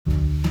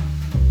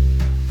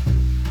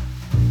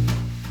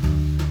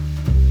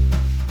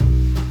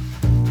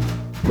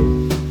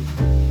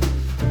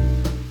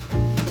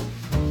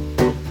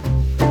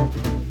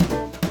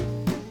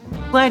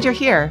glad you're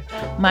here.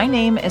 My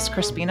name is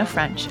Crispina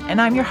French,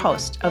 and I'm your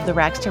host of the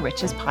Rags to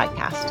Riches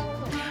podcast.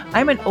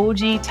 I'm an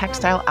OG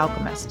textile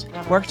alchemist,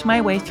 worked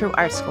my way through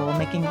art school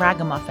making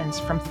ragamuffins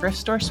from thrift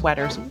store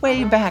sweaters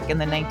way back in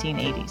the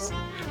 1980s.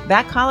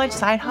 That college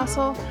side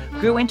hustle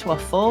grew into a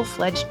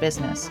full-fledged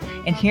business,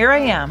 and here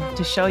I am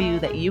to show you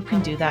that you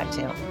can do that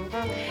too.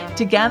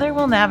 Together,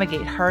 we'll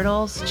navigate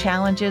hurdles,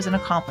 challenges, and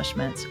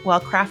accomplishments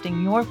while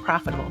crafting your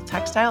profitable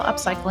textile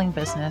upcycling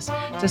business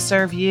to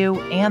serve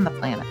you and the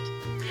planet.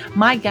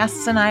 My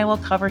guests and I will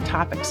cover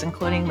topics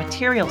including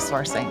material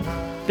sourcing,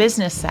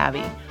 business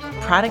savvy,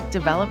 product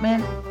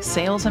development,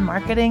 sales and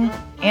marketing,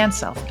 and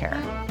self-care.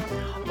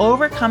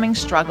 Overcoming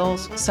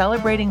struggles,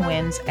 celebrating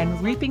wins,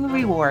 and reaping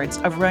rewards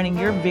of running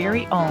your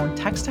very own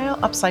textile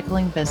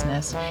upcycling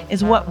business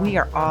is what we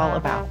are all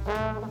about.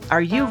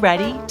 Are you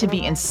ready to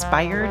be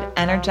inspired,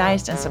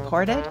 energized, and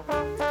supported?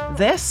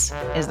 This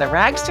is the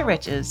Rags to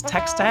Riches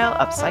Textile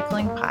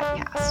Upcycling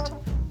Podcast.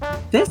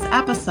 This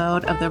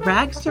episode of the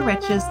Rags to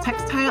Riches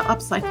Textile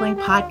Upcycling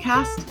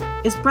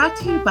Podcast is brought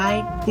to you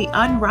by The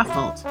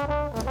Unruffled.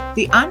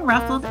 The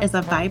Unruffled is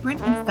a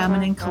vibrant and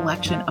feminine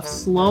collection of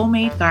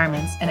slow-made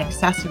garments and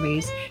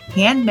accessories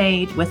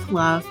handmade with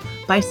love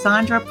by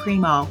Sandra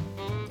Primo.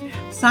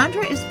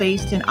 Sandra is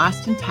based in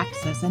Austin,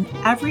 Texas, and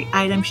every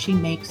item she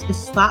makes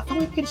is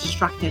thoughtfully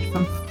constructed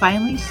from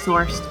finely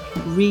sourced,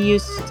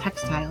 reused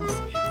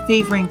textiles,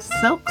 favoring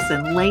silks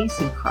and lace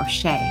and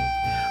crochet.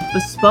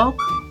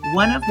 Bespoke,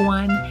 one of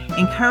one,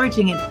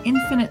 encouraging an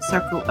infinite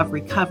circle of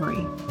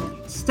recovery.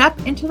 Step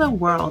into the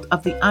world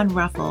of The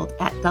Unruffled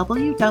at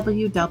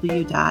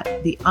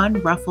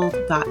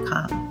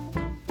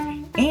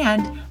www.theunruffled.com.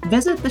 And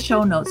visit the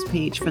show notes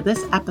page for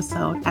this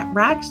episode at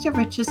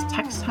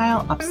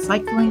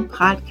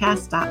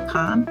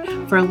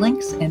ragstorichestextileupcyclingpodcast.com for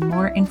links and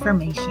more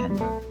information.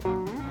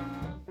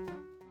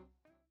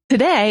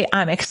 Today,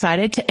 I'm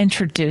excited to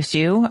introduce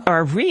you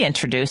or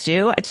reintroduce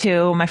you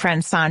to my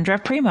friend Sandra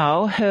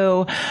Primo,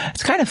 who,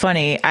 it's kind of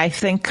funny. I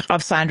think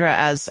of Sandra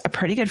as a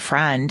pretty good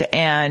friend,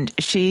 and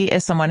she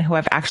is someone who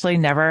I've actually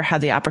never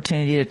had the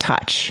opportunity to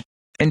touch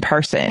in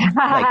person,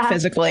 like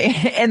physically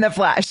in the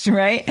flesh,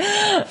 right?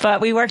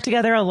 But we work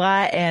together a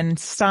lot, and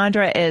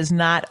Sandra is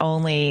not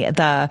only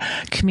the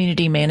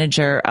community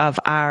manager of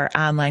our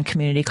online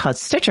community called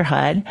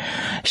Stitcherhood,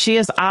 she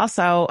is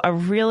also a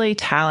really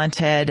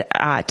talented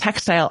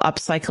textile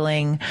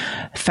upcycling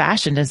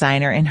fashion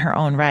designer in her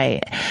own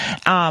right.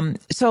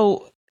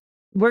 So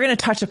we're going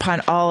to touch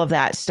upon all of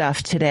that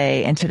stuff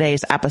today in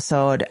today's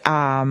episode.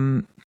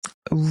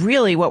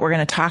 Really what we're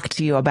going to talk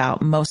to you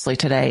about mostly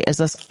today is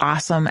this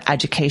awesome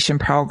education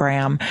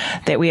program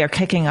that we are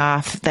kicking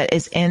off that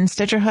is in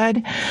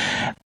Stitcherhood.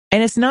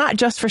 And it's not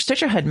just for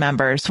Stitcherhood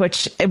members,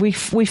 which we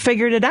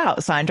figured it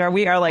out, Sandra.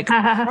 We are like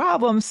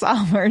problem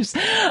solvers.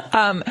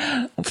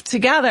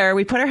 Together,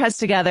 we put our heads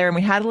together and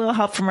we had a little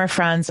help from our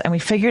friends, and we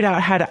figured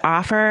out how to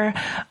offer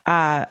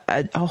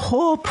a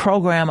whole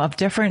program of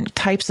different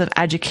types of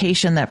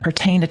education that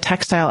pertain to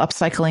textile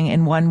upcycling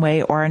in one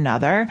way or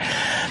another.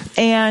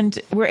 And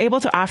we're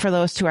able to offer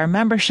those to our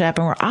membership,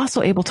 and we're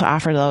also able to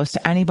offer those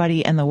to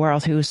anybody in the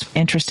world who's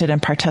interested in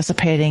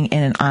participating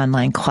in an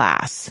online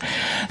class.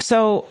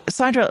 So,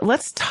 Sandra,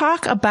 let's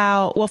talk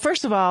about, well,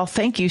 first of all,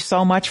 thank you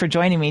so much for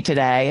joining me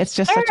today. It's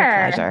just such a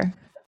pleasure.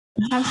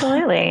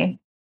 Absolutely.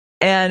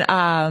 And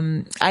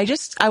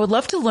I would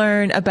love to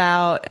learn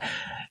about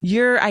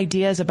your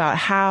ideas about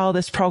how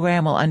this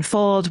program will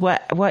unfold,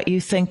 what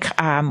you think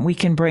we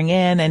can bring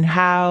in, and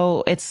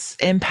how it's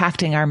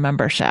impacting our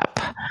membership.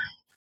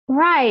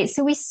 Right.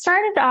 So we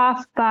started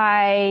off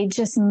by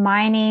just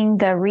mining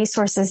the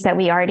resources that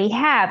we already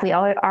have. We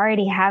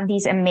already have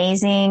these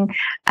amazing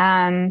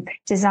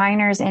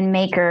designers and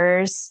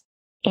makers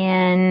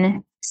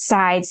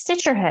inside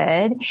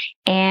Stitcherhood.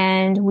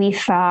 And we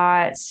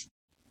thought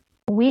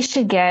we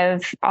should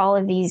give all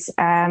of these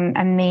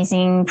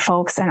amazing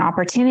folks an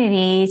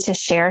opportunity to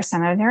share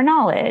some of their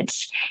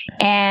knowledge.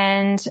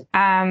 And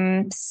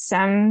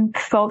some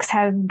folks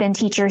have been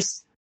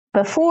teachers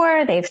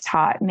before. They've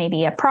taught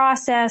maybe a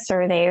process,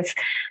 or they've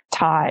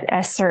taught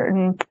a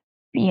certain,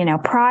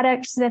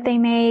 product that they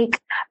make,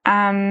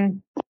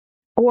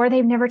 or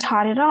they've never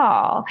taught at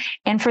all.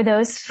 And for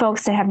those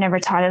folks that have never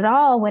taught at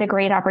all, what a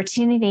great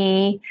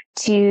opportunity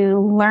to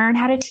learn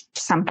how to teach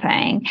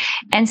something.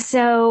 And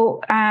so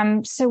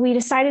we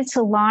decided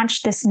to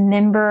launch this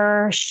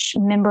member-led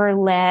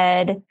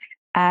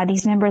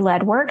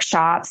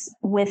workshops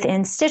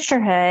within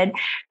Stitcherhood.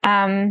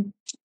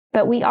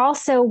 But we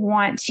also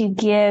want to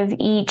give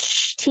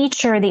each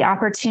teacher the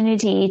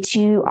opportunity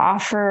to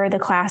offer the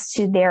class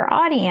to their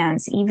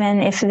audience,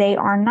 even if they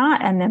are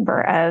not a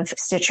member of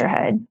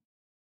Stitcherhood.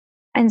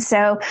 And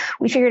so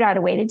we figured out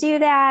a way to do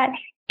that.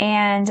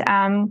 And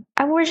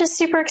we're just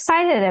super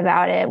excited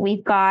about it.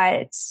 We've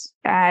got,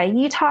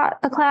 you taught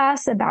a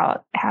class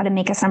about how to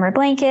make a summer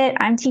blanket.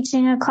 I'm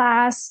teaching a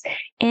class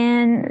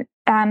in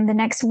the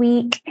next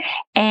week,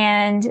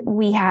 and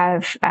we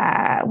have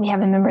a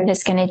member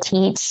that's going to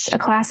teach a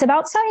class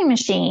about sewing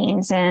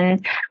machines,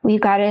 and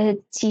we've got a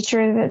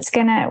teacher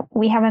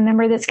we have a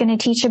member that's going to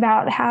teach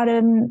about how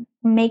to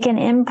make an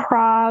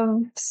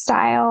improv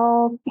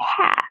style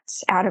hat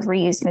out of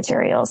reused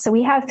materials. So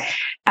we have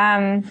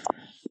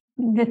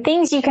the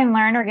things you can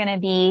learn are going to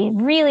be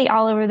really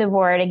all over the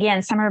board.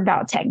 Again, some are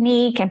about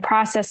technique and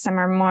process. Some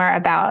are more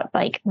about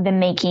like the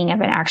making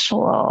of an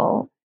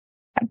actual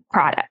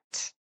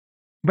product.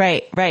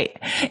 Right, right.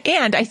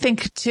 And I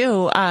think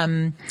too,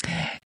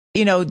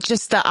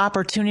 just the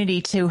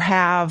opportunity to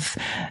have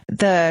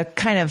the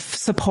kind of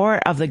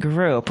support of the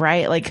group,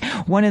 right? Like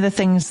one of the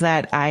things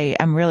that I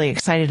am really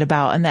excited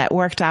about and that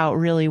worked out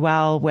really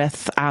well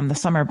with the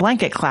summer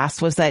blanket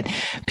class was that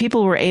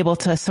people were able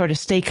to sort of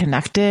stay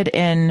connected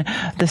in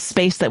the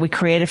space that we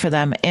created for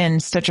them in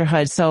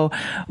Stitcherhood. So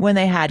when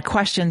they had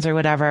questions or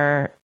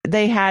whatever,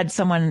 they had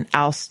someone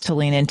else to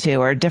lean into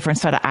or a different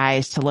set of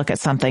eyes to look at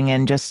something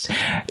and just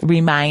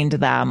remind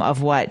them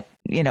of what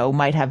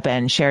might have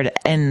been shared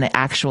in the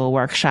actual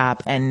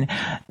workshop and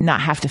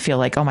not have to feel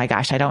like, oh my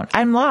gosh,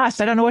 I'm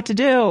lost. I don't know what to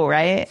do.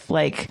 Right.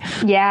 Like,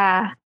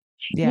 yeah.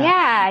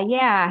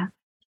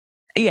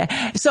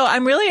 So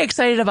I'm really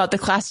excited about the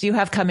class you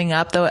have coming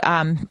up, though.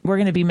 We're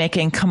going to be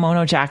making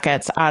kimono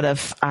jackets out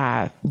of,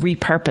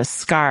 repurposed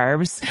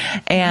scarves.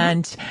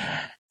 And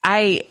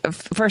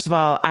first of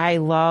all, I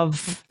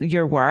love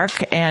your work,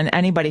 and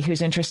anybody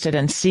who's interested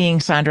in seeing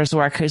Sandra's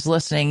work who's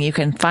listening, you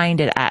can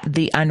find it at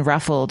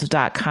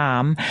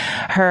theunruffled.com.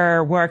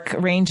 Her work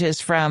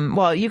ranges from,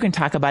 well, you can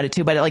talk about it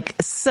too, but like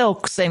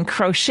silks and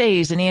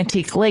crochets and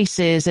antique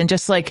laces and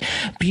just like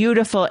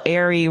beautiful,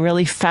 airy,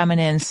 really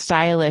feminine,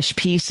 stylish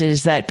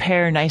pieces that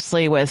pair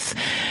nicely with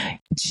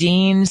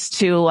jeans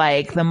to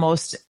like the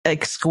most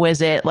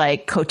exquisite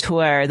like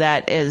couture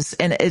that is,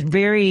 and is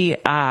very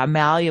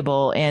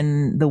malleable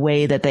in the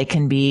way that they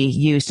can be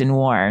used and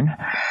worn.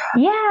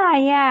 Yeah.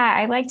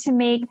 I like to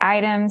make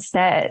items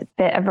that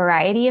fit a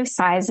variety of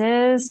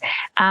sizes,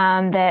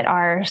 that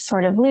are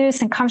sort of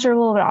loose and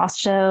comfortable, but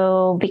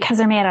also because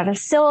they're made out of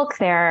silk,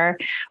 they're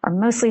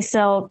mostly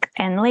silk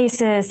and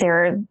laces.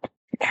 They're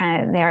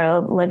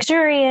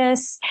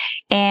luxurious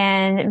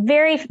and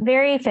very,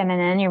 very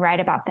feminine. You're right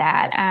about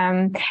that.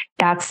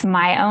 That's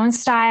my own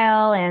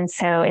style. And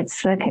so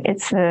it's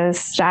the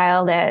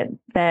style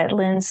that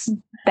lends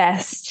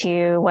best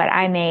to what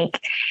I make.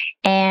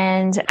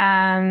 And,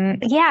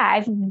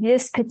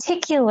 this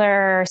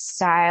particular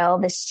style,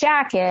 this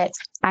jacket,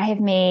 I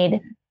have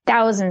made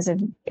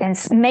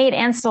made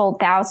and sold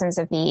thousands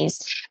of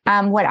these.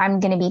 What I'm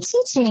going to be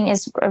teaching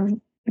is a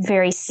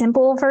very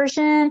simple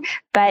version,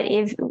 but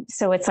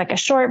it's like a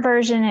short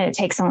version and it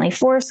takes only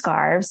 4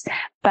 scarves.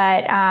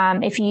 But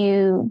if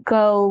you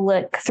go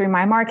look through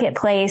my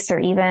marketplace or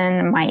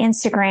even my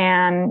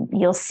Instagram,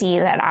 you'll see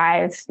that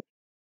I've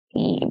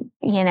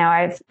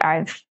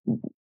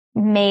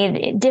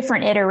made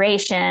different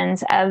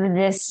iterations of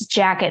this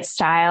jacket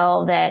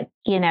style that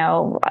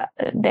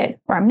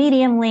are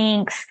medium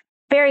length,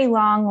 very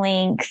long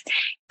length,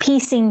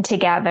 piecing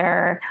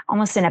together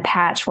almost in a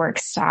patchwork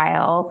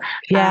style.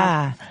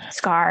 Yeah.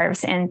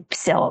 Scarves and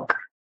silk.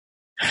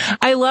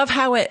 I love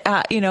how it,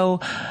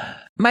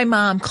 my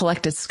mom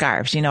collected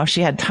scarves,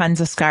 she had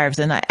tons of scarves,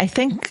 and I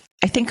think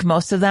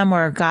most of them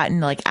were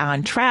gotten like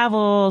on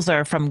travels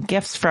or from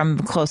gifts from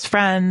close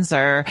friends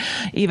or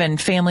even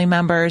family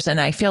members.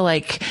 And I feel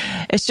like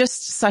it's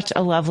just such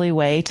a lovely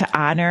way to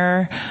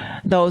honor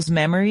those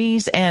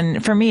memories.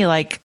 And for me,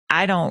 like,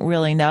 I don't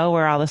really know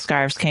where all the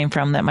scarves came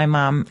from that my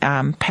mom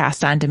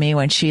passed on to me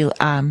when she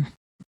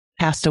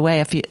passed away.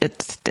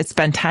 It's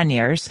been 10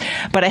 years,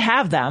 but I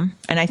have them,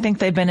 and I think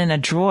they've been in a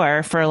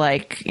drawer for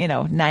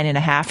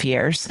 9.5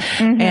 years.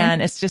 Mm-hmm.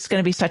 And it's just going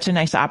to be such a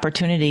nice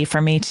opportunity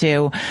for me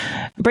to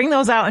bring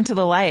those out into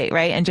the light,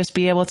 right? And just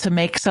be able to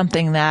make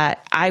something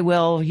that I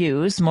will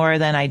use more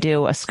than I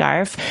do a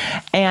scarf.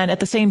 And at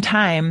the same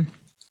time,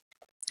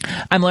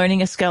 I'm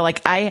learning a skill.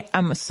 Like, I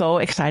am so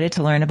excited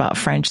to learn about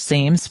French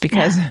seams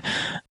because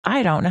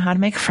I don't know how to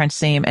make a French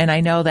seam. And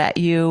I know that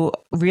you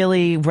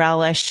really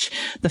relish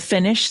the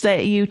finish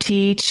that you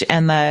teach,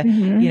 and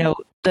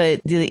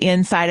the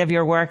inside of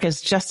your work is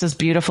just as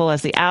beautiful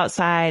as the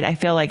outside. I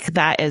feel like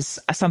that is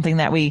something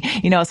that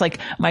it's like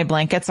my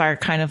blankets are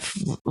kind of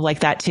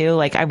like that too.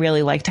 Like, I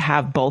really like to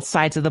have both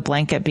sides of the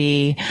blanket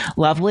be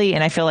lovely.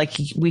 And I feel like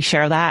we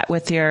share that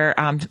with your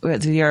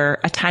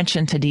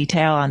attention to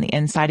detail on the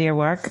inside of your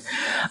work.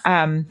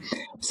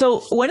 So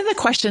one of the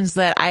questions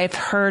that I've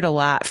heard a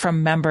lot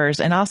from members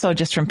and also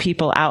just from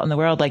people out in the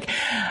world, like,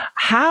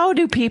 how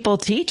do people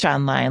teach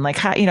online? Like,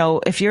 how,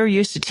 if you're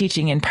used to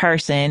teaching in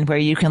person where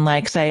you can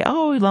like say,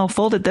 oh,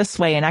 fold it this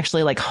way and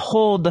actually like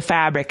hold the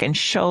fabric and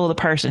show the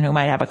person who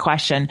might have a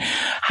question.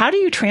 How do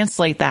you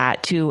translate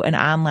that to an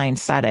online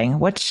setting?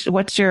 What's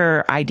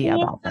your idea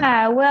about that?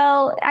 Yeah,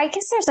 well, I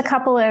guess there's a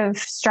couple of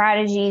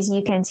strategies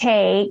you can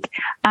take.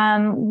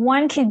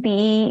 One could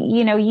be,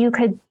 you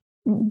could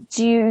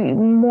do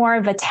more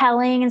of a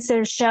telling instead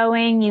of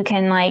showing. You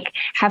can like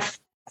have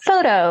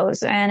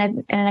photos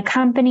and an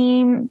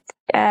accompanying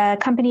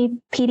company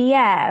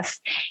PDF,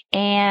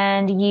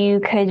 and you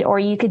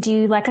could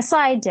do like a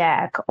slide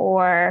deck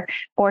or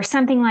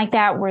something like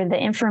that where the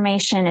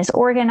information is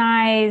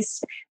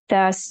organized.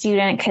 The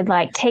student could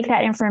like take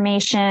that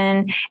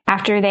information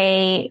after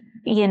they,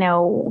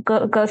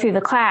 go through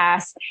the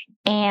class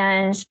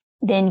and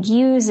then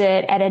use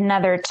it at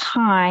another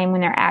time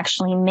when they're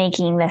actually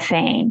making the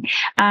thing.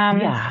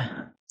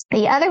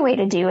 The other way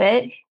to do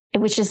it,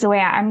 which is the way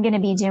I'm going to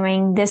be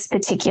doing this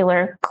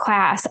particular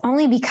class,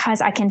 only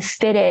because I can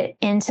fit it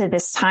into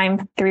this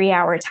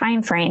 3-hour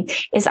time frame,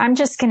 is I'm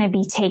just going to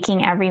be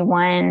taking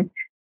everyone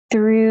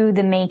through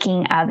the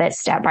making of it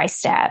step by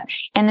step.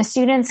 And the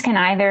students can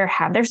either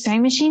have their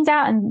sewing machines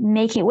out and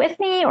make it with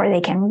me, or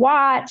they can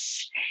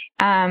watch.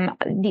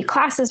 The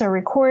classes are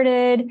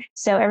recorded,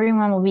 so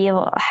everyone will be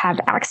able to have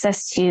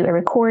access to a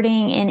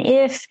recording. And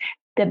if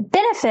the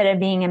benefit of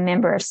being a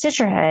member of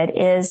Stitcherhood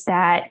is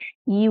that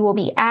you will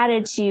be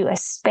added to a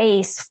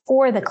space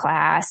for the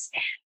class.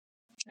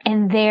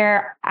 And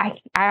there,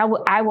 I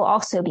will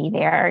also be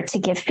there to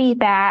give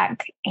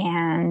feedback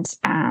and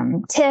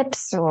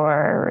tips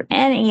or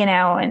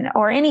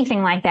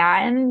anything like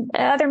that. And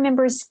other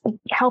members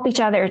help each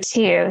other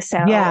too. So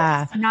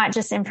it's not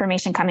just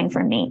information coming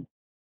from me.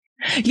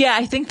 Yeah,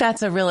 I think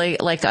that's a really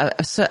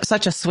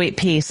such a sweet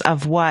piece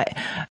of what,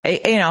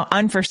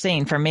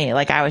 unforeseen for me.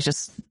 Like I was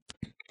just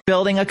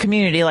building a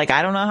community. Like,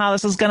 I don't know how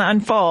this is going to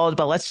unfold,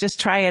 but let's just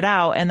try it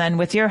out. And then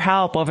with your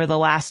help over the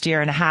last year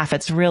and a half,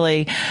 it's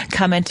really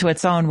come into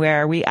its own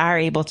where we are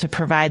able to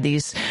provide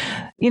these,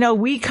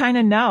 we kind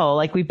of know,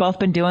 like we've both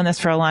been doing this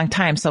for a long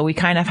time. So we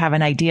kind of have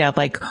an idea of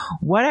like,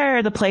 what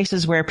are the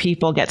places where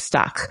people get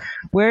stuck?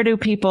 Where do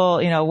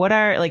people, what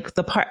are like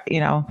the part,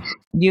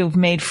 you've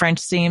made French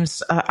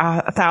seams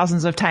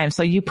thousands of times.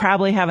 So you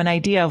probably have an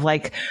idea of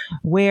like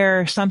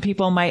where some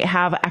people might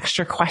have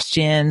extra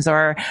questions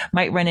or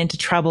might run into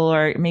trouble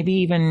or maybe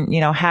even,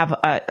 have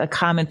a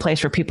common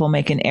place where people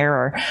make an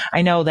error.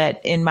 I know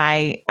that in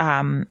my,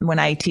 when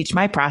I teach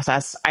my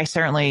process, I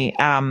certainly,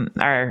 I'm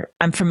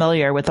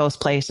familiar with those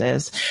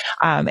places.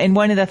 And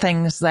one of the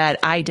things that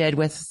I did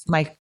with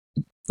my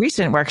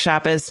recent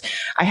workshop is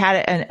I had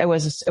it, and it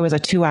was a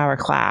 2-hour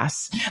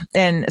class,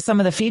 and some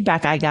of the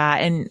feedback I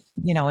got, and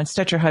in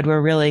Stitcherhood,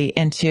 we're really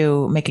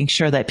into making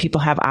sure that people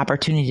have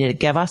opportunity to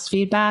give us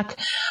feedback.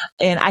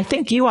 And I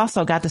think you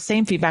also got the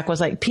same feedback,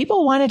 was like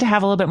people wanted to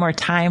have a little bit more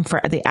time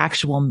for the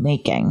actual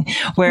making,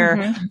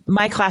 where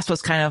my class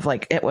was kind of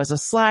like, it was a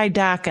slide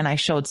deck and I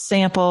showed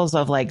samples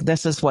of like,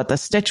 this is what the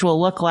stitch will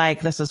look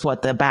like. This is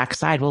what the back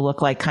side will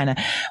look like, kind of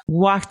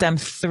walk them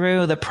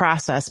through the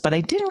process, but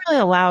I didn't really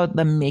allow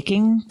the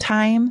making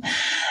time.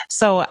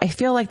 So I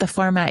feel like the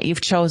format you've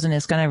chosen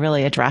is going to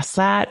really address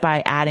that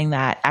by adding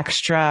that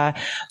extra,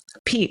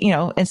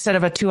 instead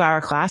of a 2-hour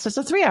class, it's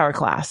a 3-hour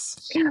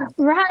class.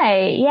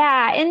 Right.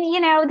 Yeah. And,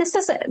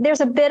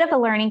 there's a bit of a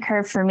learning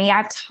curve for me.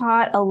 I've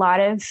taught a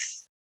lot of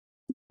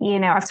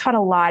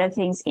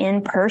things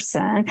in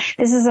person.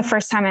 This is the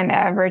first time I'm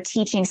ever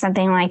teaching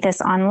something like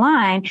this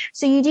online.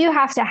 So you do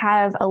have to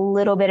have a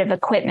little bit of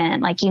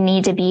equipment. Like you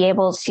need to be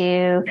able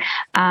to,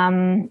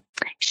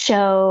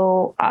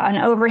 show an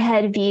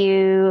overhead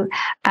view,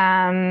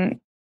 so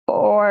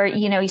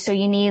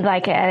you need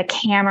like a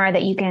camera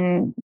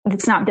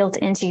that's not built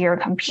into your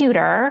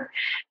computer.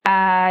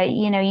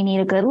 You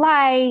need a good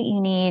light, you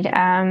need,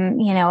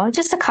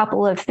 just a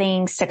couple of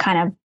things to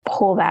kind of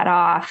pull that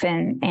off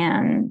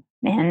and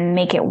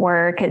make it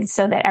work, and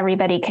so that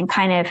everybody can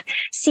kind of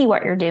see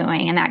what you're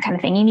doing and that kind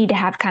of thing. You need to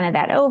have kind of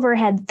that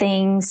overhead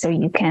thing so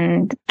you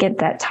can get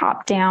that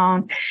top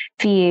down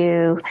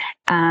view.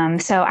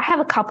 So I have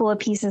a couple of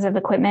pieces of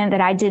equipment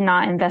that I did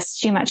not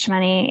invest too much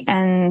money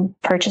in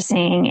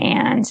purchasing.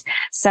 And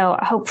so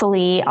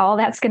hopefully all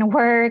that's going to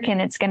work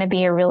and it's going to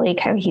be a really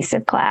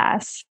cohesive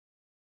class.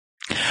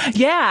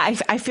 Yeah,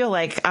 I feel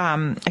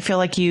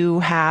like you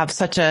have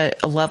such a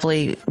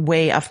lovely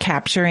way of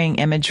capturing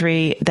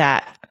imagery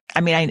that,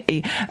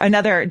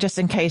 just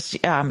in case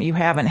you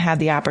haven't had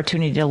the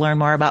opportunity to learn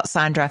more about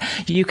Sandra,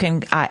 you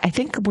can, I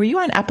think, were you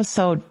on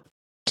episode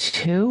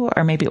 2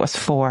 or maybe it was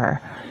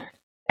 4?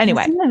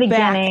 Anyway, in the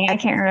beginning, I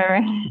can't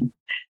remember.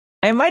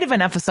 It might have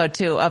been episode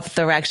 2 of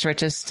the Rags to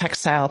Riches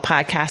Textile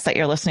podcast that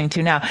you're listening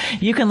to now.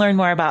 You can learn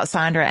more about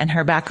Sandra and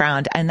her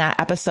background in that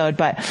episode.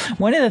 But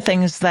one of the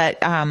things that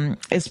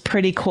is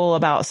pretty cool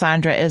about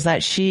Sandra is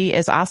that she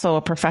is also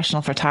a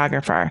professional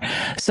photographer.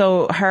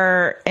 So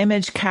her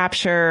image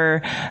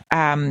capture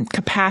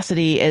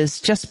capacity is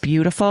just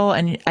beautiful.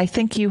 And I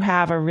think you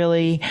have a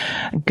really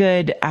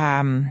good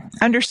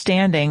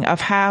understanding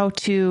of how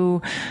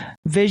to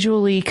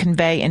visually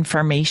convey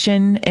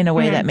information in a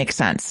way that makes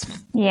sense.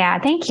 Yeah.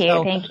 Thank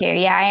you. Thank you.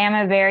 Yeah. I am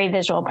a very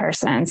visual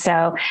person.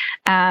 So,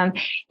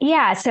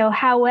 so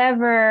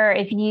however,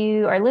 if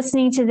you are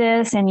listening to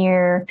this and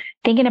you're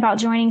thinking about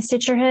joining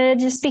Stitcherhood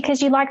just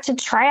because you'd like to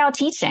try out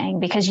teaching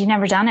because you've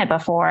never done it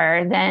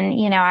before, then,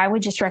 I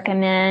would just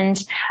recommend,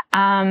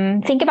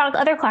 think about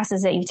other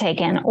classes that you've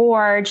taken,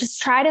 or just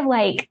try to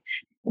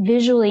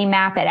visually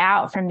map it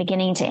out from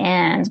beginning to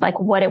end, like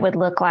what it would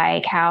look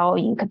like, how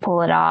you could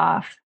pull it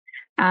off.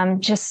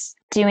 Just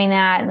doing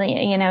that,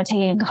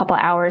 taking a couple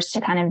hours to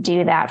kind of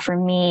do that for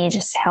me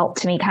just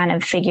helped me kind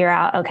of figure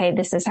out, okay,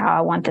 this is how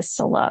I want this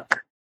to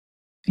look.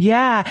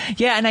 Yeah.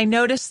 Yeah. And I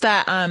noticed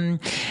that,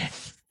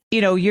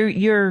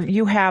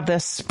 you have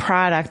this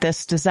product,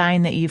 this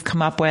design that you've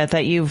come up with,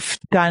 that you've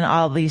done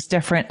all these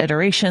different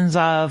iterations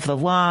of, the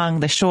long,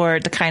 the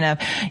short, the kind of,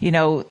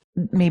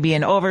 maybe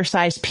an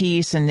oversized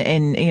piece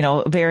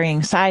and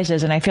varying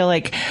sizes. And I feel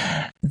like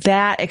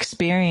that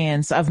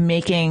experience of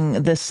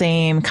making the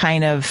same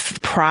kind of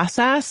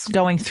process,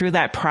 going through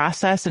that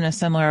process in a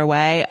similar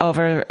way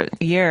over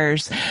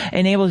years,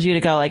 enables you to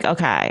go like,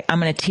 okay,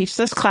 I'm going to teach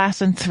this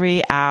class in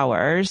 3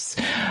 hours.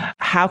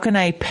 How can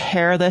I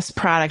pair this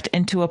product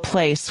into a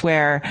place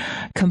where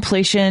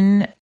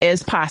completion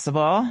is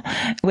possible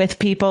with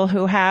people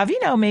who have,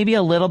 maybe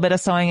a little bit of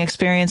sewing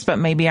experience, but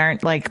maybe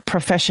aren't like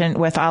proficient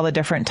with all the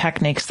different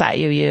techniques that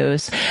you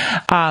use.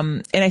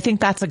 And I think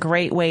that's a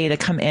great way to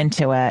come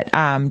into it.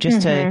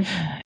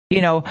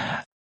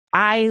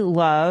 I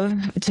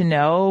love to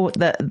know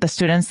that the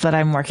students that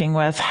I'm working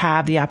with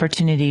have the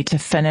opportunity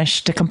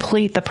to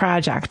complete the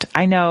project.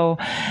 I know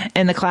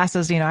in the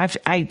classes,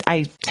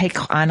 I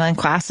take online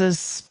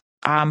classes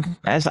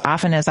as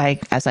often as I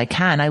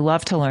can. I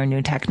love to learn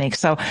new techniques.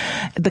 So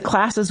the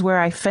classes where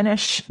I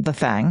finish the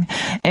thing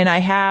and I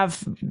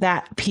have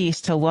that piece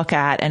to look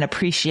at and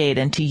appreciate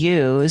and to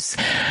use,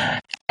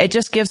 it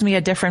just gives me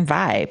a different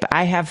vibe.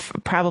 I have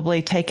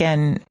probably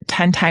taken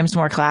 10 times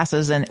more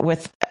classes and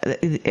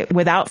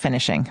without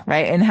finishing,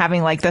 right? And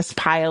having like this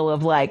pile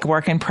of like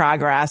work in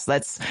progress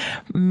that's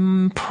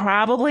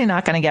probably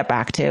not going to get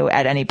back to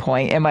at any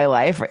point in my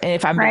life,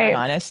 if I'm being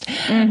honest.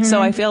 Mm-hmm.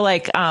 So I feel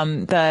like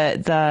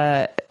the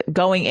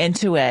going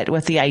into it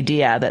with the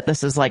idea that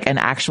this is like an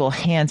actual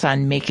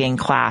hands-on making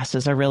class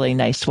is a really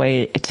nice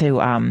way to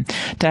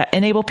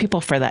enable people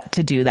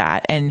to do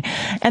that. And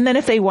then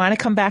if they want to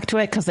come back to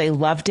it because they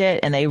loved it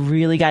and they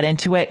really got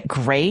into it,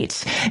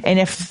 great. And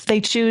if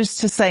they choose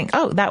to think,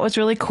 oh, that was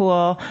really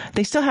cool,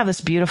 they still have this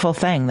beautiful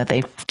thing that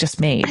they've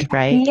just made,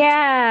 right?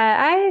 Yeah,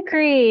 I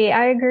agree.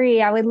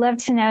 I would love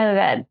to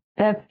know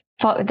that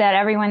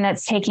everyone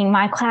that's taking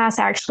my class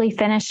actually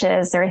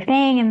finishes their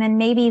thing. And then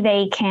maybe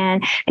they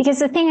can, because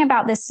the thing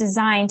about this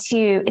design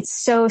too, it's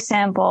so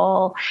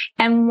simple.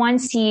 And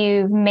once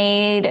you've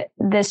made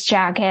this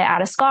jacket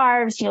out of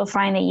scarves, you'll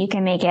find that you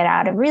can make it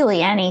out of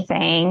really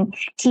anything,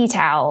 tea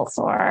towels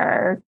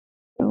or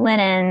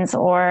linens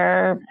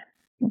or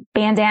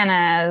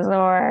bandanas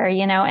or,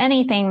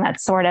 anything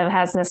that sort of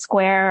has a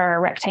square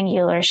or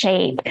rectangular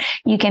shape.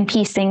 You can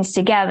piece things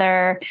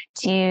together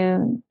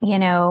to,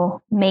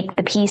 make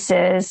the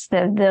pieces,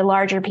 the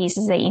larger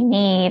pieces that you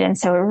need. And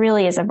so it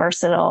really is a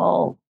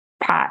versatile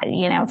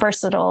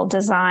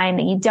design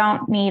that you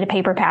don't need a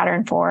paper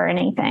pattern for or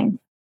anything.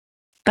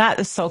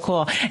 That is so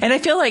cool. And I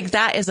feel like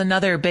that is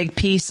another big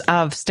piece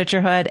of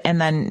Stitcherhood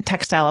and then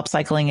textile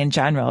upcycling in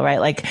general,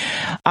 right? Like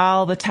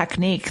all the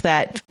technique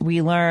that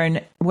we learn,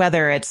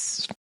 whether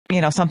it's,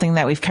 something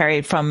that we've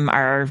carried from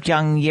our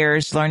young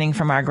years, learning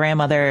from our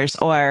grandmothers,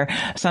 or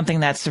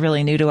something that's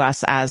really new to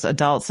us as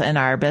adults in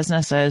our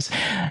businesses,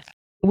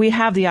 we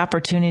have the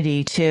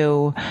opportunity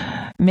to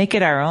make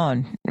it our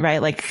own,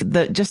 right? Like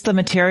the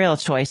material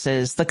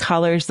choices, the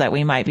colors that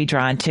we might be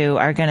drawn to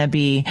are going to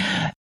be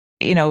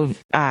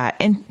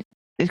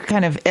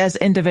kind of as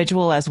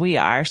individual as we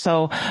are.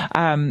 So,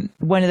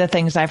 one of the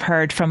things I've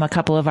heard from a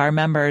couple of our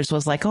members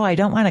was like, oh, I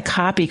don't want to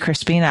copy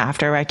Crispina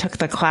after I took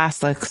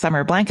the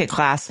summer blanket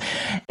class.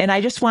 And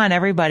I just want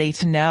everybody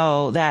to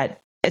know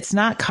that it's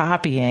not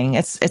copying.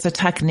 It's a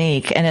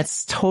technique, and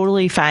it's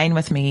totally fine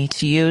with me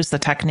to use the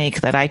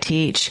technique that I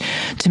teach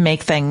to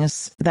make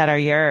things that are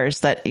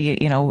yours, that,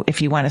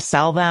 if you want to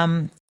sell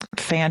them,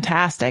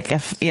 fantastic.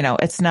 If,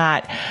 it's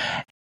not,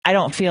 I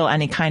don't feel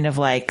any kind of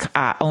like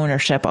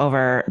ownership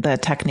over the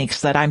techniques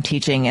that I'm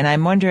teaching. And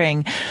I'm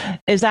wondering,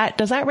 does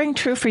that ring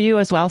true for you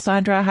as well,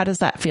 Sandra? How does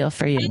that feel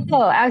for you?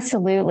 Oh,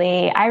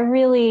 absolutely. I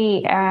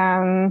really,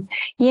 the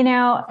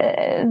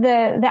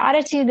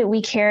attitude that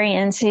we carry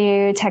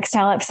into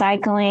textile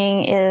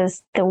upcycling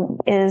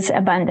is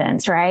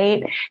abundance,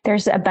 right?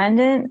 There's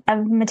abundance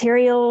of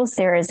materials.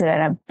 There is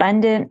an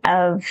abundance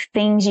of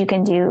things you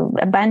can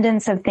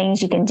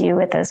do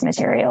with those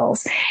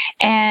materials.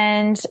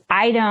 And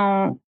I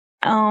don't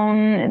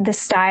own the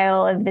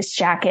style of this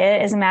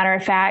jacket. As a matter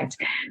of fact,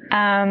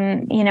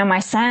 my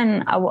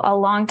son a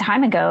long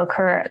time ago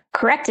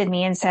corrected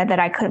me and said that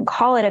I couldn't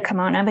call it a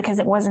kimono because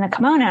it wasn't a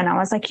kimono. And I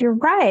was like, you're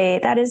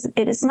right.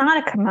 It is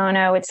not a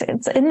kimono.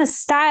 It's in the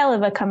style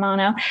of a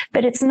kimono,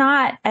 but it's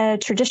not a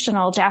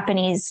traditional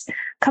Japanese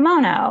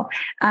kimono.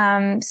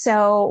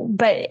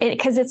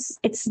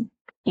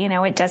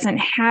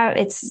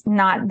 It's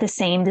not the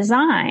same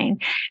design,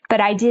 but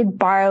I did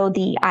borrow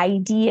the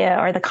idea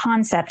or the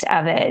concept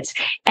of it.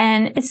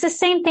 And it's the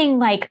same thing,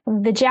 like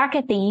the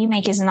jacket that you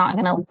make is not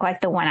going to look like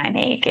the one I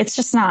make. It's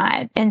just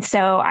not. And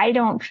so I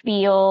don't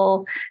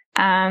feel,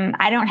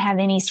 I don't have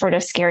any sort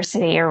of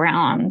scarcity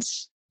around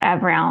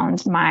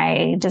around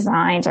my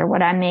designs or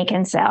what I make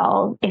and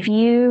sell. If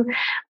you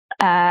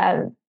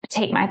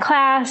take my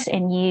class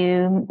and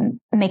you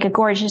make a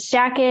gorgeous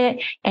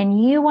jacket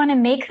and you want to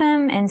make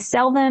them and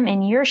sell them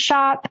in your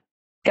shop,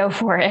 go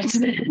for it.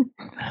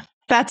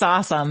 That's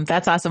awesome.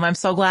 That's awesome. I'm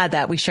so glad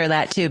that we share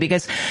that too,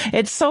 because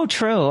it's so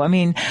true. I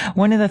mean,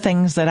 one of the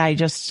things that I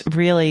just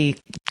really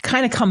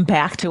kind of come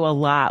back to a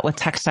lot with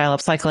textile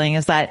upcycling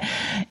is that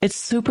it's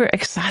super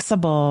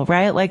accessible,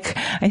 right? Like,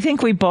 I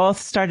think we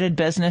both started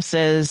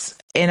businesses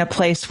in a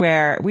place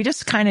where we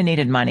just kind of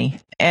needed money.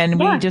 And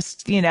we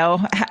just,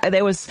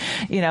 there was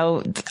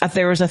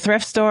a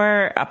thrift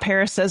store, a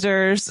pair of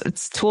scissors,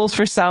 it's tools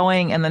for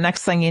sewing. And the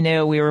next thing you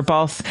knew, we were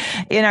both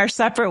in our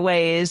separate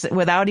ways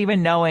without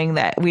even knowing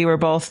that we were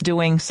both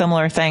doing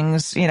similar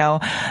things,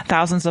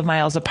 thousands of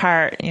miles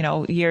apart,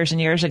 years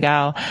and years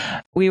ago.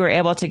 We were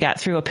able to get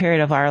through a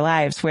period of our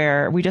lives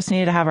where we just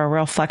needed to have a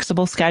real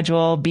flexible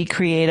schedule, be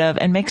creative,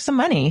 and make some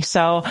money.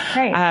 So,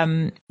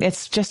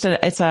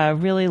 it's a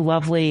really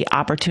lovely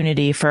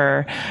opportunity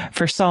for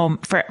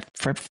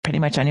pretty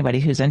much anybody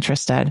who's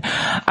interested.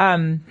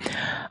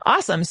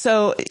 Awesome.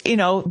 So,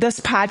 this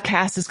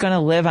podcast is going to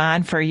live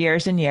on for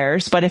years and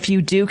years, but if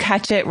you do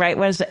catch it right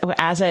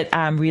as it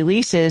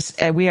releases,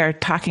 we are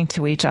talking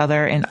to each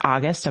other in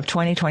August of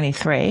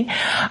 2023.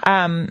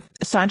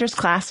 Sandra's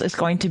class is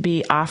going to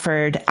be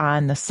offered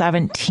on the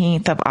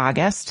 17th of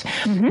August.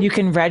 Mm-hmm. You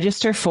can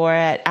register for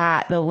it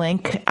at the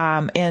link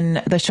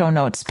in the show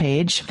notes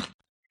page.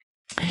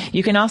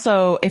 You can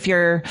also, if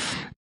you're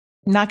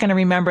not going to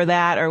remember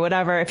that or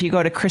whatever, if you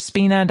go to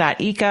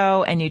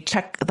crispina.eco and you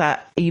check the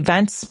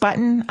events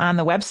button on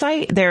the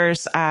website,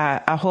 there's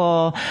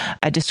a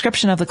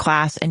description of the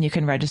class, and you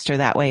can register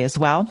that way as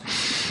well.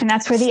 And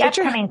that's where the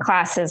upcoming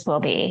classes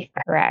will be,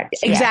 correct?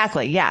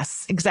 Exactly.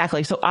 Yes,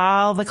 exactly. So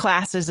all the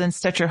classes in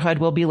Stitcherhood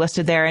will be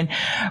listed there, and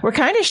we're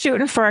kind of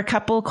shooting for a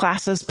couple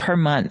classes per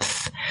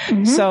month.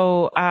 Mm-hmm.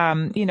 So,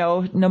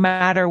 no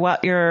matter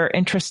what your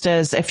interest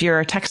is, if you're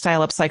a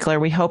textile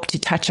upcycler, we hope to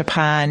touch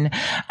upon,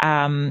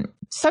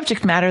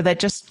 subject matter that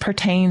just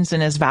pertains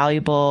and is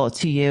valuable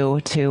to you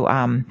to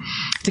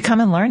come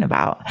and learn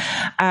about.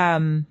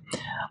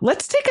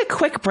 Let's take a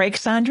quick break,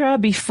 Sandra,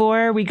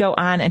 before we go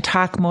on and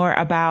talk more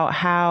about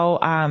how,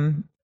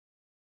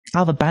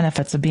 all the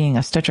benefits of being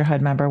a Stitcherhood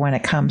member when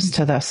it comes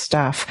to this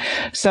stuff.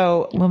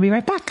 So we'll be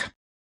right back.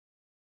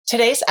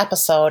 Today's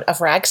episode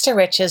of Rags to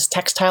Riches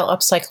Textile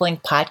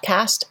Upcycling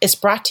Podcast is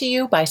brought to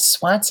you by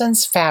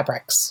Swanson's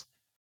Fabrics.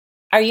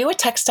 Are you a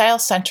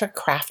textile-centric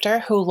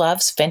crafter who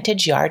loves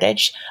vintage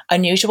yardage,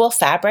 unusual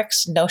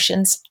fabrics,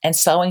 notions, and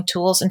sewing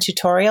tools and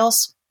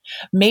tutorials?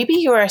 Maybe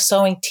you're a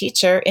sewing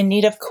teacher in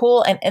need of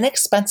cool and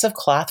inexpensive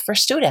cloth for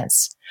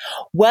students.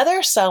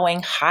 Whether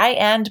sewing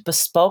high-end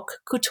bespoke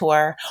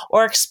couture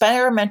or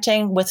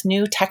experimenting with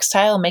new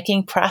textile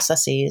making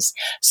processes,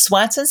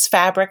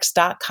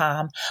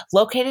 swansonsfabrics.com,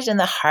 located in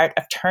the heart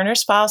of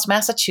Turners Falls,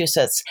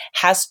 Massachusetts,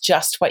 has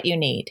just what you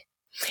need.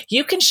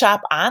 You can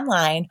shop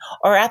online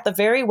or at the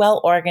very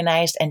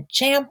well-organized and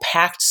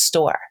jam-packed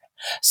store.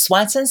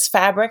 Swanson's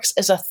Fabrics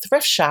is a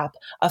thrift shop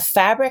of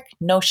fabric,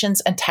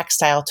 notions, and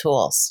textile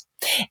tools.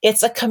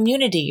 It's a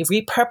community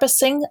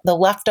repurposing the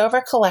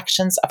leftover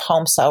collections of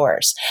home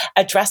sewers,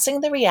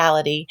 addressing the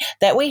reality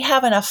that we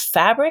have enough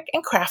fabric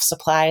and craft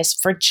supplies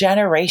for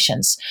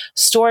generations,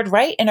 stored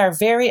right in our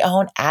very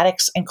own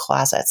attics and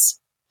closets.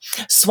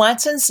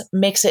 Swanson's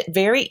makes it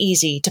very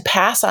easy to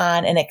pass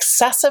on an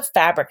excessive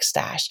fabric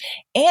stash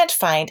and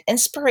find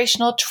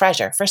inspirational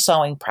treasure for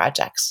sewing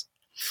projects.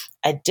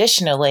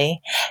 Additionally,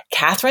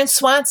 Catherine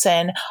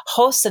Swanson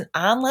hosts an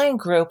online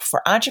group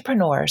for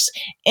entrepreneurs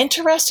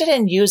interested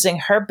in using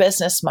her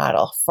business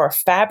model for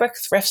fabric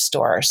thrift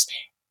stores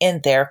in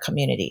their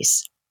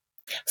communities.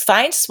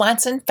 Find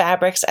Swanson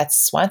Fabrics at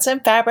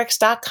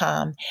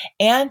swansonfabrics.com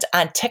and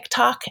on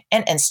TikTok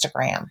and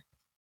Instagram.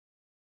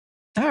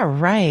 All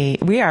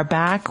right. We are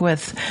back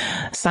with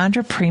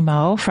Sandra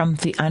Primo from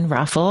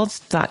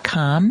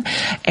theunruffled.com,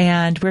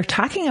 and we're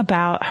talking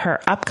about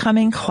her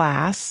upcoming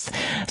class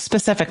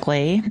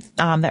specifically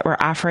that we're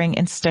offering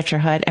in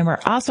Stitcherhood. And we're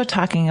also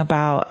talking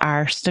about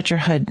our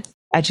Stitcherhood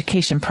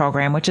education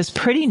program, which is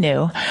pretty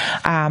new.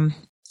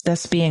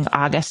 This being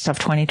August of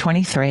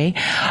 2023.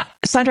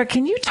 Sandra,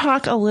 can you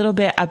talk a little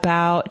bit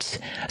about,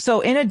 so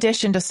in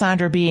addition to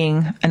Sandra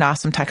being an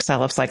awesome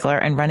textile upcycler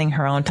and running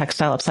her own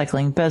textile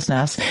upcycling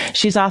business,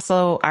 she's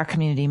also our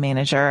community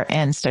manager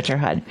in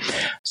Stitcherhood.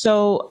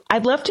 So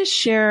I'd love to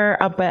share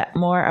a bit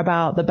more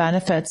about the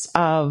benefits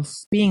of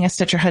being a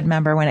Stitcherhood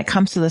member when it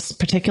comes to this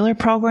particular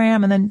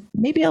program, and then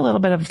maybe a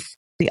little bit of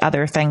the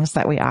other things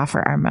that we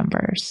offer our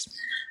members.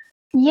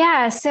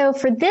 Yeah. So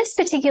for this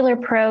particular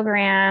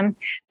program,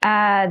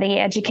 the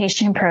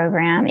education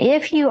program,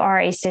 if you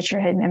are a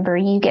Stitcherhood member,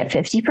 you get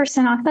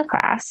 50% off the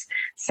class.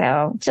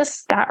 So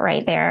just that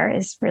right there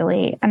is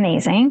really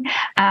amazing.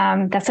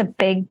 That's a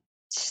big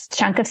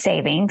chunk of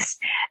savings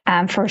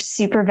for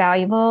super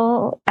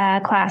valuable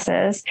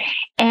classes.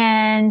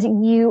 And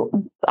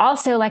you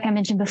also, like I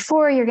mentioned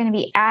before, you're going to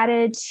be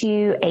added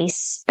to a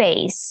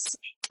space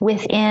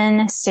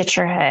within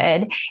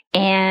Stitcherhood,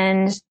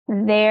 and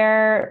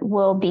there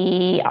will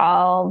be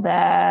all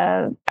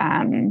the,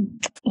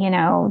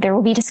 there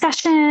will be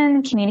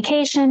discussion,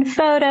 communication,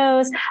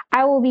 photos.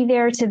 I will be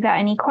there to vet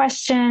any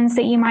questions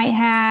that you might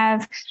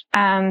have.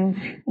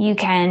 You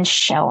can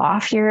show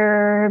off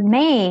your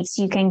mates.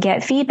 You can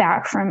get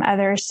feedback from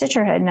other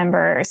Stitcherhood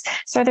members.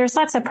 So there's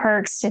lots of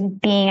perks to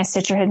being a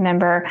Stitcherhood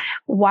member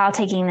while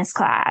taking this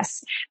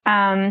class.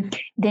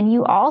 Then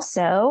you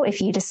also,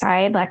 if you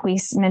decide, like we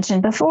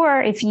mentioned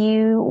before, if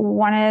you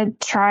want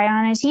to try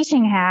on a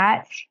teaching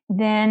hat,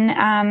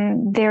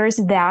 then there's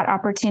that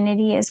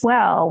opportunity as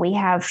well. We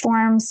have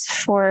forms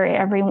for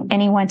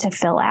anyone to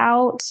fill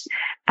out,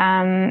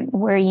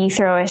 where you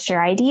throw us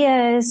your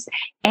ideas,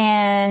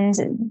 and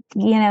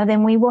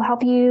then we will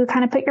help you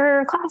kind of put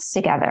your class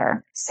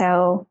together.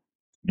 So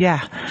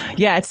yeah,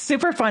 it's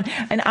super fun.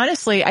 And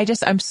honestly,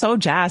 I'm so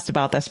jazzed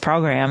about this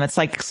program. It's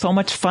like so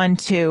much fun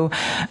to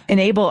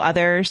enable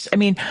others. I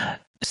mean,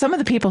 some of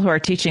the people who are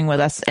teaching with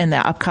us in the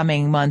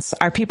upcoming months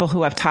are people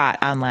who have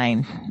taught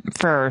online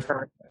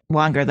for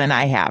longer than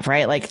I have,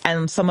 right?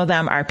 And some of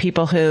them are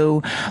people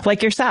who,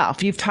 like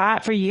yourself, you've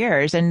taught for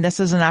years, and this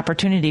is an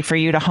opportunity for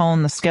you to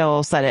hone the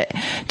skills that it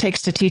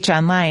takes to teach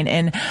online.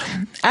 And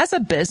as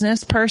a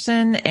business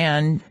person,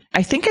 and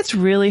I think it's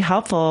really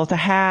helpful to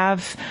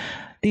have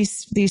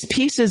these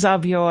pieces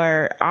of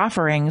your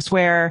offerings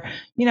where,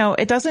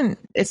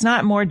 it's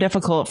not more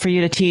difficult for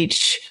you to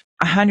teach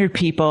 100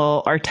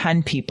 people or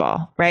 10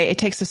 people, right? It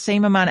takes the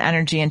same amount of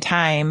energy and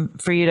time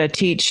for you to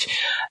teach,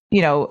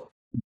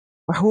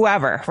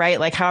 whoever, right?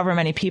 Like however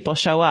many people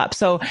show up.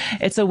 So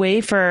it's a way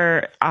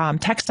for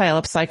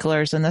textile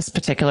upcyclers in this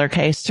particular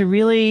case to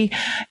really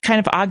kind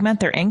of augment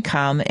their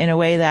income in a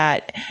way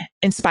that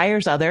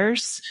inspires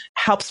others,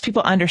 helps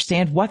people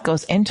understand what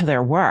goes into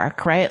their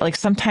work, right? Like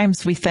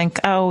sometimes we think,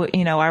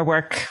 our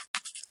work,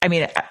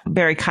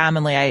 very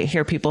commonly I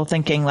hear people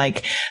thinking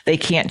like they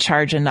can't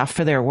charge enough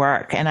for their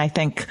work. And I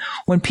think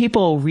when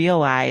people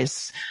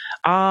realize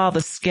all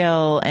the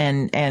skill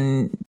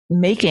and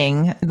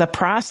making the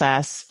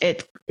process,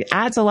 it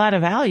adds a lot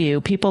of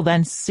value. People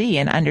then see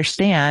and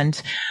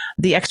understand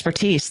the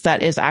expertise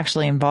that is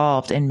actually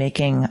involved in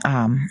making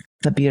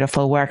the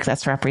beautiful work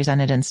that's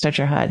represented in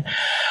Stitcherhood.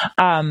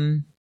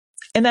 And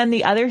then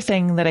the other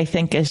thing that I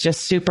think is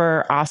just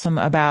super awesome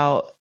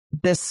about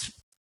this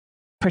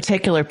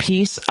particular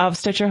piece of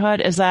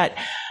Stitcherhood is that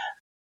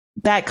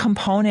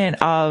component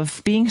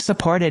of being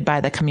supported by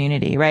the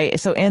community, right?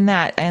 So in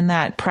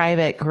that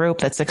private group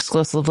that's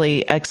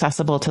exclusively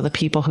accessible to the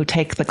people who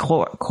take the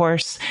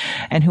course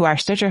and who are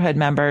Stitcherhood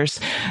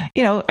members,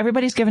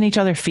 everybody's giving each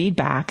other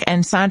feedback,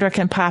 and Sandra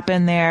can pop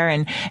in there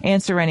and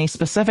answer any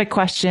specific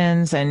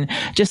questions and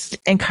just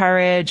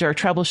encourage or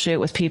troubleshoot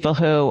with people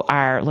who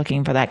are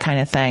looking for that kind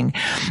of thing.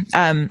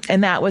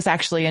 And that was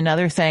actually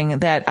another thing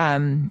that,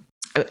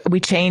 we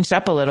changed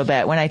up a little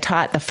bit. When I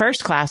taught the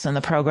first class in the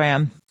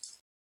program,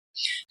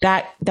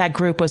 that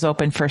group was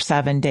open for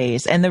 7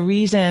 days. And the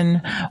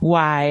reason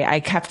why I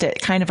kept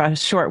it kind of a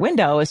short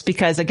window is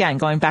because, again,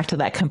 going back to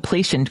that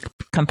completion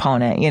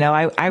component,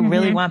 I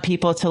really want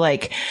people to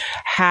like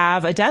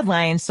have a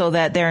deadline so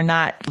that they're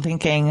not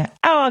thinking,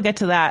 I'll get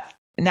to that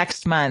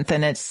next month.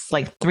 And it's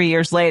like 3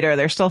 years later,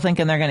 they're still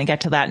thinking they're going to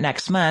get to that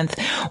next month,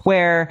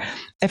 where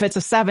if it's a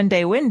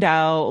 7-day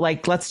window,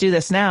 like, let's do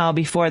this now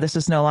before this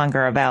is no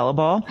longer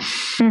available.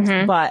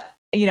 But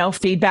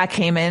feedback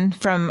came in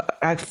from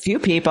a few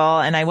people,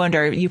 and I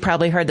wonder, you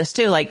probably heard this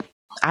too. Like,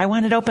 I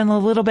want it open a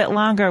little bit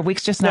longer. A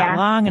week's just not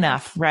long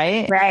enough,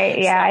 right? Right.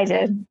 Yeah, I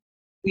did.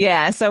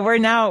 Yeah. So we're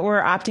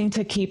opting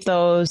to keep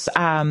those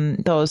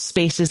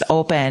spaces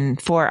open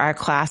for our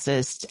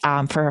classes,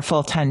 for a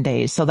full 10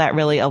 days. So that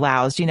really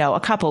allows, a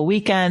couple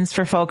weekends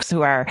for folks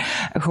who are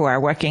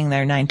working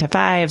their 9 to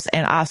 5s,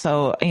 and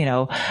also,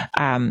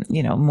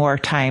 more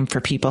time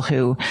for people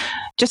who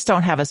just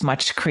don't have as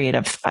much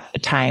creative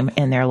time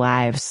in their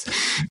lives.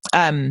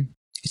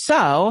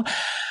 So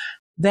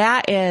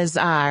that is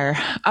our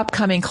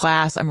upcoming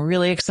class. I'm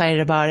really excited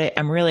about it.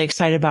 I'm really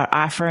excited about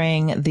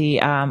offering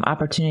the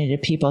opportunity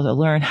to people to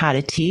learn how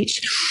to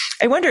teach.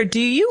 I wonder, do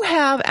you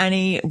have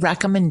any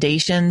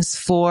recommendations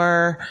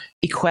for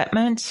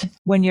equipment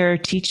when you're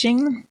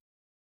teaching?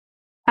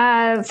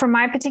 For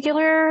my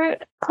particular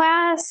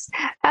class,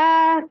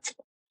 I'm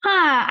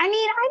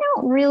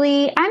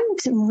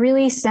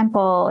really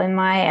simple in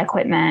my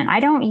equipment. I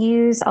don't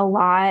use a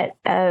lot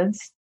of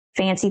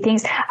fancy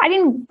things. I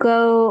didn't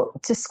go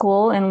to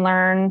school and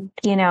learn,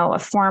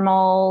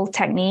 formal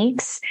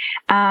techniques.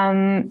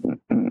 My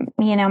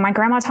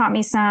grandma taught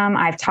me some.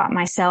 I've taught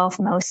myself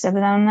most of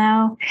them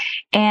though.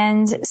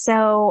 And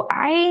so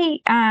I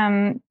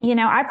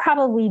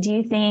probably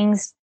do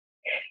things.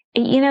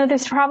 I'm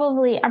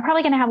probably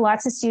going to have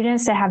lots of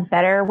students that have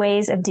better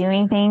ways of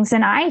doing things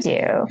than I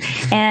do.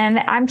 And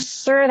I'm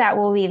sure that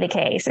will be the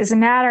case. As a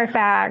matter of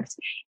fact,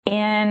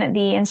 in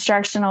the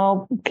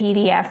instructional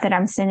PDF that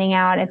I'm sending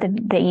out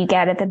that you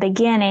get at the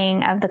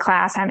beginning of the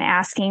class, I'm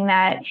asking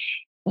that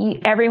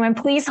everyone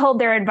please hold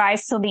their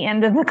advice till the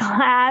end of the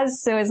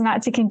class so as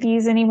not to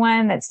confuse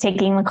anyone that's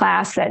taking the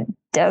class that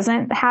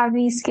doesn't have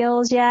these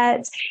skills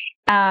yet,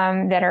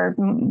 that are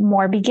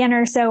more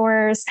beginner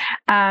sewers.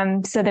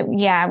 So that,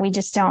 yeah, we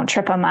just don't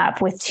trip them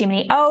up with too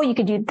many. Oh, you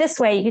could do it this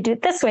way. You could do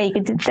it this way. You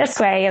could do it this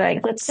way.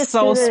 Like, let's just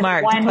so do it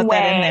smart one to put way,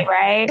 that in there.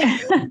 right?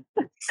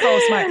 So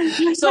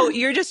smart. So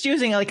you're just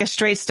using like a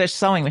straight stitch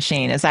sewing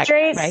machine. Is that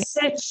straight right?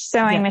 stitch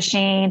sewing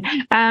machine.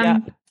 Yeah.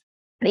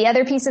 The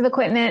other piece of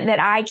equipment that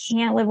I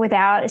can't live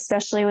without,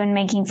 especially when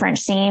making French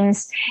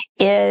seams,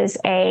 is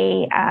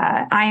an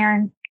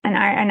iron and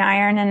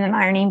an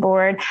ironing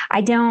board. I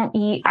don't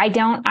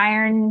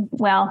iron.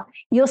 Well,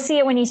 you'll see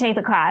it when you take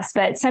the class,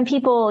 but some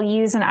people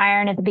use an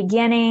iron at the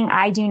beginning.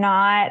 I do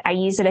not. I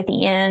use it at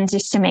the end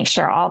just to make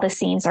sure all the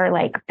seams are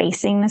like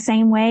facing the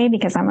same way,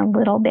 because I'm a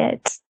little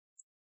bit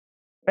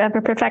of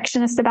a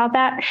perfectionist about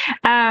that.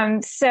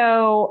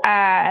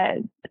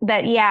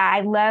 But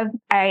yeah,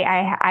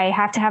 I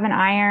have to have an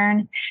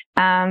iron,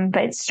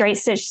 but straight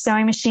stitch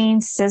sewing machine,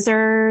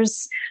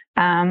 scissors.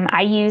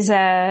 I use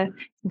a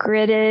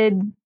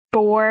gridded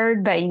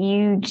board, but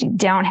you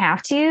don't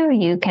have to.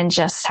 You can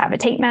just have a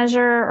tape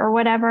measure or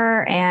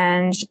whatever.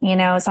 And,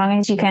 as long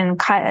as you can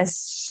cut a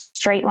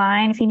straight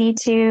line if you need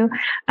to,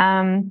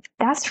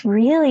 that's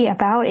really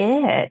about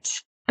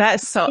it.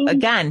 That's so,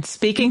 again,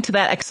 speaking to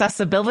that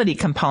accessibility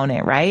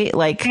component, right?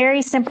 Like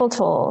very simple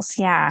tools.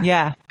 Yeah.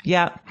 Yeah.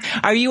 Yeah.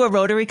 Are you a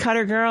rotary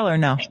cutter girl or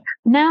no?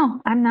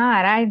 No, I'm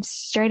not. I'm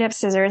straight up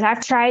scissors.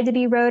 I've tried to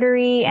be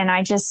rotary and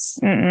I just,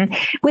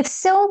 with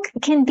silk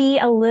can be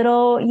a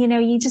little,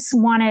 you just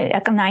want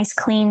a nice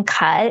clean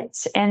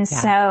cut. And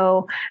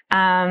so,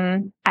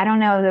 I don't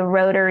know, the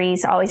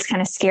rotaries always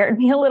kind of scared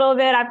me a little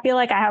bit. I feel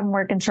like I have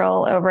more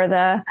control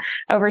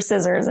over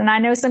scissors. And I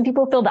know some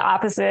people feel the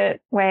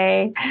opposite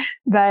way,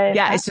 but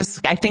yeah, it's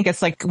just, I think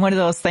it's like one of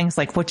those things,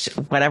 like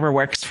whatever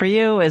works for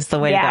you is the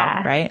way to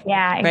go. Right.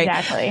 Yeah,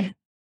 exactly. Right?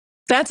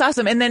 That's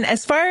awesome. And then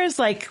as far as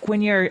like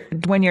when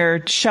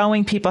you're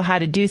showing people how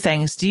to do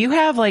things, do you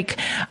have like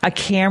a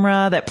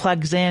camera that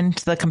plugs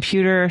into the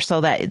computer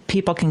so that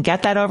people can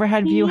get that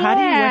overhead view? How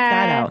do you work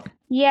that out?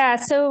 Yeah.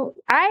 So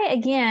I,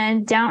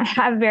 again, don't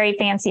have very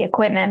fancy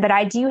equipment, but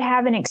I do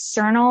have an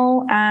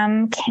external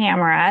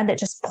camera that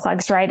just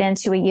plugs right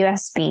into a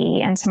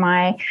USB into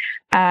my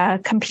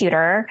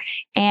computer.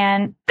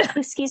 And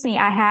excuse me,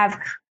 I have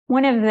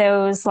one of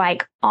those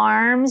like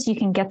arms. You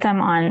can get them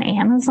on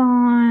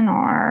Amazon,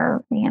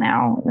 or,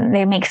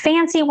 they make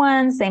fancy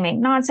ones. They make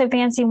not so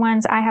fancy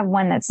ones. I have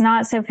one that's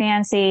not so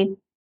fancy.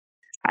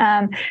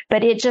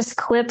 But it just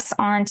clips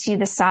onto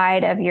the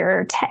side of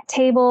your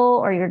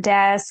table or your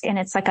desk, and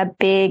it's like a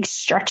big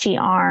stretchy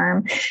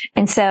arm.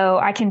 And so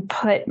I can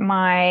put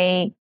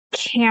my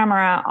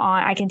camera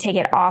on, I can take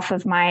it off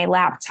of my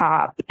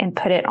laptop and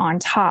put it on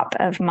top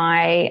of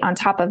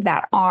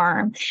that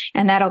arm.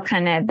 And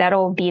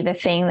that'll be the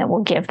thing that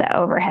will give the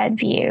overhead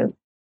view.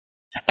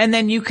 And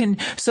then you can,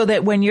 so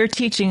that when you're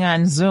teaching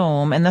on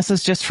Zoom, and this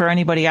is just for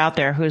anybody out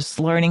there who's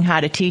learning how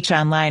to teach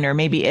online or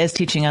maybe is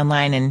teaching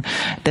online, and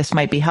this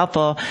might be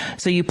helpful.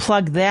 So you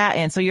plug that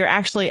in. So you're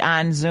actually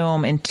on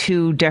Zoom in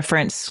two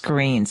different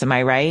screens. Am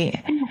I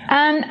right?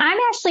 I'm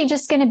actually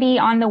just going to be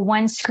on the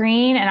one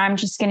screen, and I'm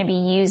just going to be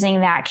using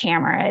that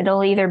camera.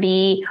 It'll either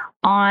be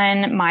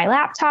on my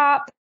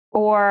laptop,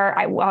 or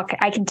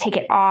I can take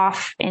it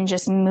off and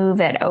just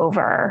move it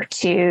over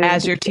to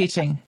as you're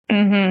teaching.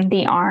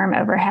 The arm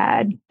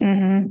overhead.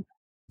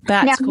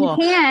 That's cool.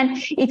 You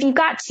can, if you've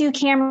got two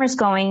cameras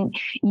going,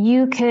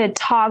 you could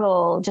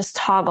toggle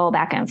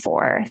back and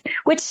forth,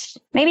 which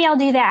maybe I'll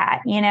do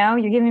that.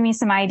 You're giving me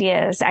some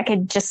ideas. I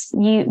could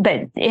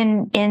but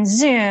in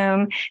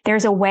Zoom,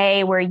 there's a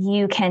way where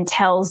you can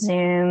tell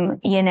Zoom,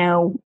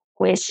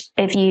 which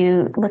if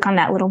you look on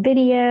that little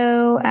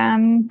video,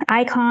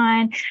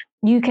 icon,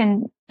 you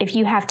can, if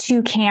you have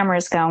two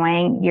cameras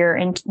going,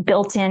 your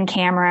built-in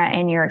camera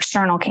and your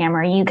external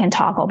camera, you can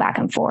toggle back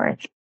and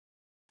forth.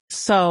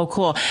 So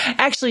cool.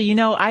 Actually,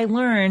 I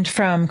learned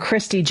from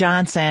Christy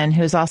Johnson,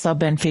 who's also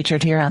been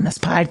featured here on this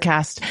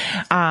podcast.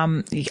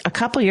 A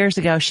couple years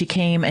ago, she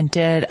came and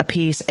did a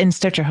piece in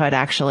Stitcherhood,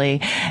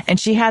 actually. And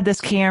she had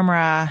this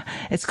camera.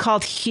 It's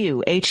called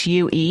Hue,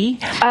 Hue.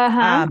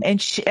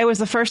 And it was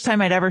the first time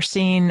I'd ever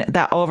seen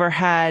that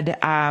overhead,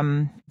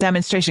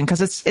 demonstration,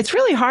 because it's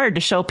really hard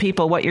to show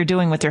people what you're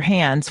doing with your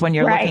hands when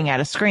you're looking at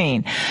a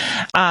screen.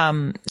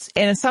 And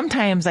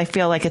sometimes I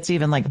feel like it's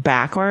even like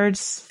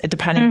backwards,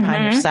 depending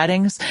upon your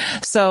settings.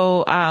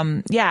 So,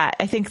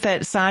 I think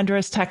that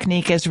Sandra's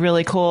technique is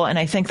really cool. And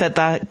I think that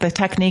the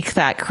technique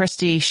that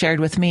Christy shared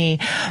with me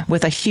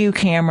with a Hue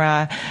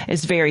camera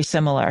is very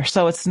similar.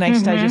 So it's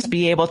nice to just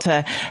be able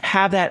to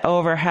have that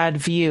overhead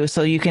view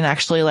so you can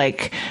actually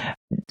like,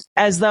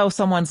 as though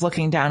someone's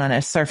looking down on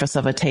a surface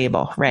of a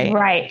table, right?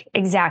 Right.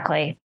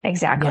 Exactly.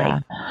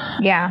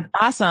 Yeah.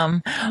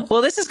 Awesome.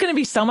 Well, this is going to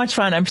be so much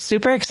fun. I'm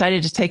super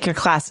excited to take your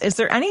class. Is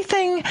there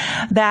anything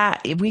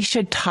that we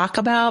should talk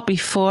about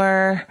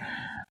before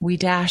we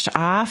dash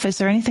off? Is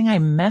there anything I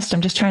missed?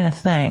 I'm just trying to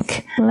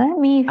think. Let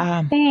me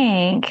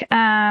think.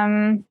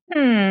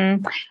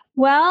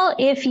 Well,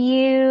 if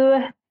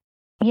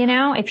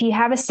if you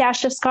have a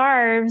stash of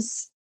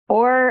scarves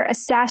or a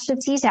stash of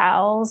tea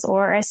towels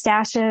or a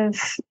stash of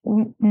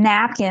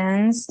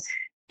napkins,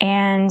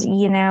 and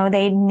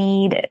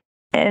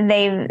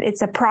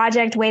it's a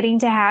project waiting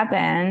to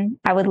happen,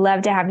 I would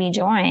love to have you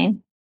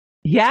join.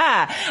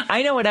 Yeah,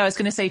 I know what I was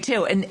going to say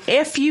too. And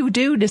if you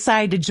do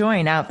decide to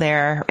join out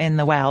there in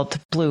the wild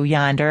blue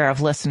yonder of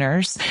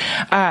listeners,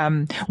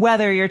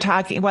 whether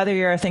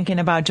you're thinking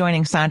about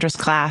joining Sandra's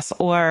class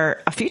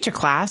or a future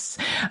class,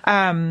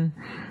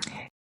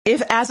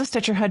 if as a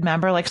Stitcherhood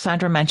member, like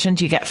Sandra mentioned,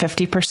 you get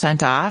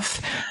 50%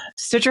 off.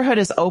 Stitcherhood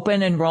is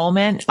open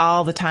enrollment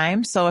all the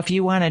time. So if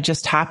you want to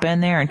just hop in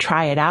there and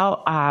try it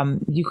out,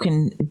 you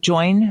can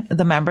join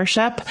the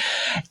membership.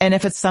 And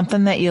if it's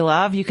something that you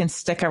love, you can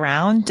stick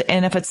around.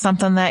 And if it's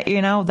something that,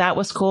 that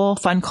was cool,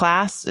 fun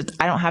class,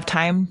 I don't have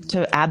time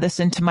to add this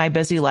into my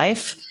busy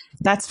life,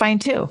 that's fine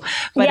too.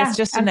 But it's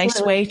just a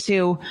nice way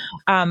to,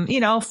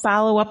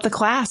 follow up the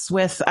class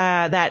with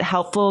that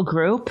helpful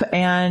group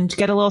and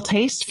get a little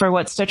taste for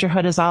what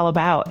Stitcherhood is all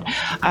about.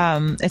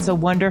 It's a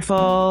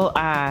wonderful,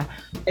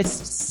 it's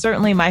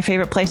certainly my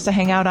favorite place to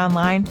hang out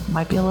online.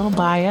 Might be a little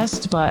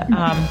biased, but,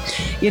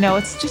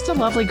 it's just a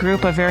lovely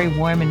group of very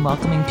warm and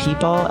welcoming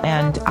people.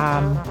 And,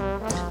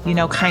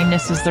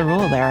 kindness is the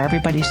rule there.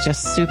 Everybody's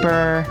just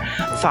super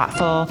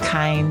thoughtful,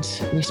 kind,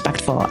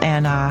 respectful,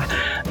 and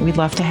we'd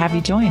love to have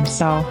you join.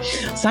 So,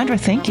 Sandra,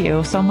 thank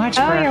you so much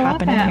for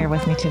hopping in here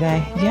with me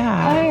today.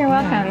 Yeah. Oh, you're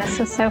welcome. This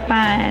was so fun.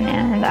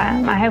 And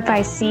I hope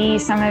I see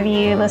some of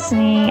you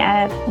listening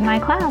at my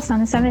class on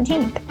the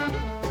 17th.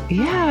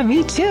 Yeah,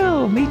 me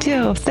too. Me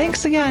too.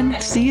 Thanks again.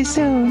 See you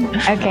soon.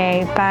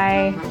 Okay,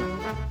 bye.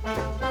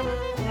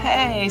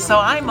 Hey, so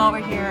I'm over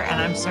here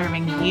and I'm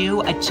serving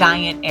you a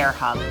giant air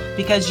hug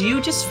because you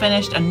just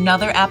finished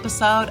another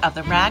episode of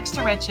the Rags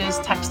to Riches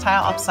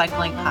Textile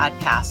Upcycling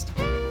Podcast.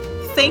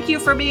 Thank you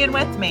for being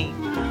with me.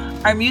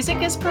 Our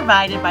music is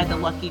provided by The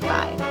Lucky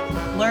Five.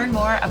 Learn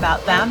more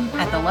about them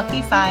at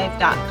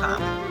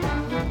thelucky5.com.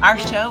 Our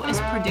show is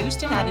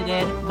produced and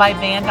edited by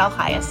Vandal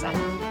Hyacinth.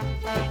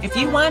 If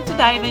you want to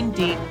dive in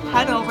deep,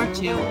 head over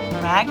to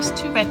Rags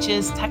to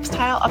Riches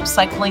Textile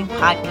Upcycling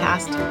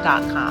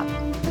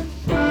Podcast.com.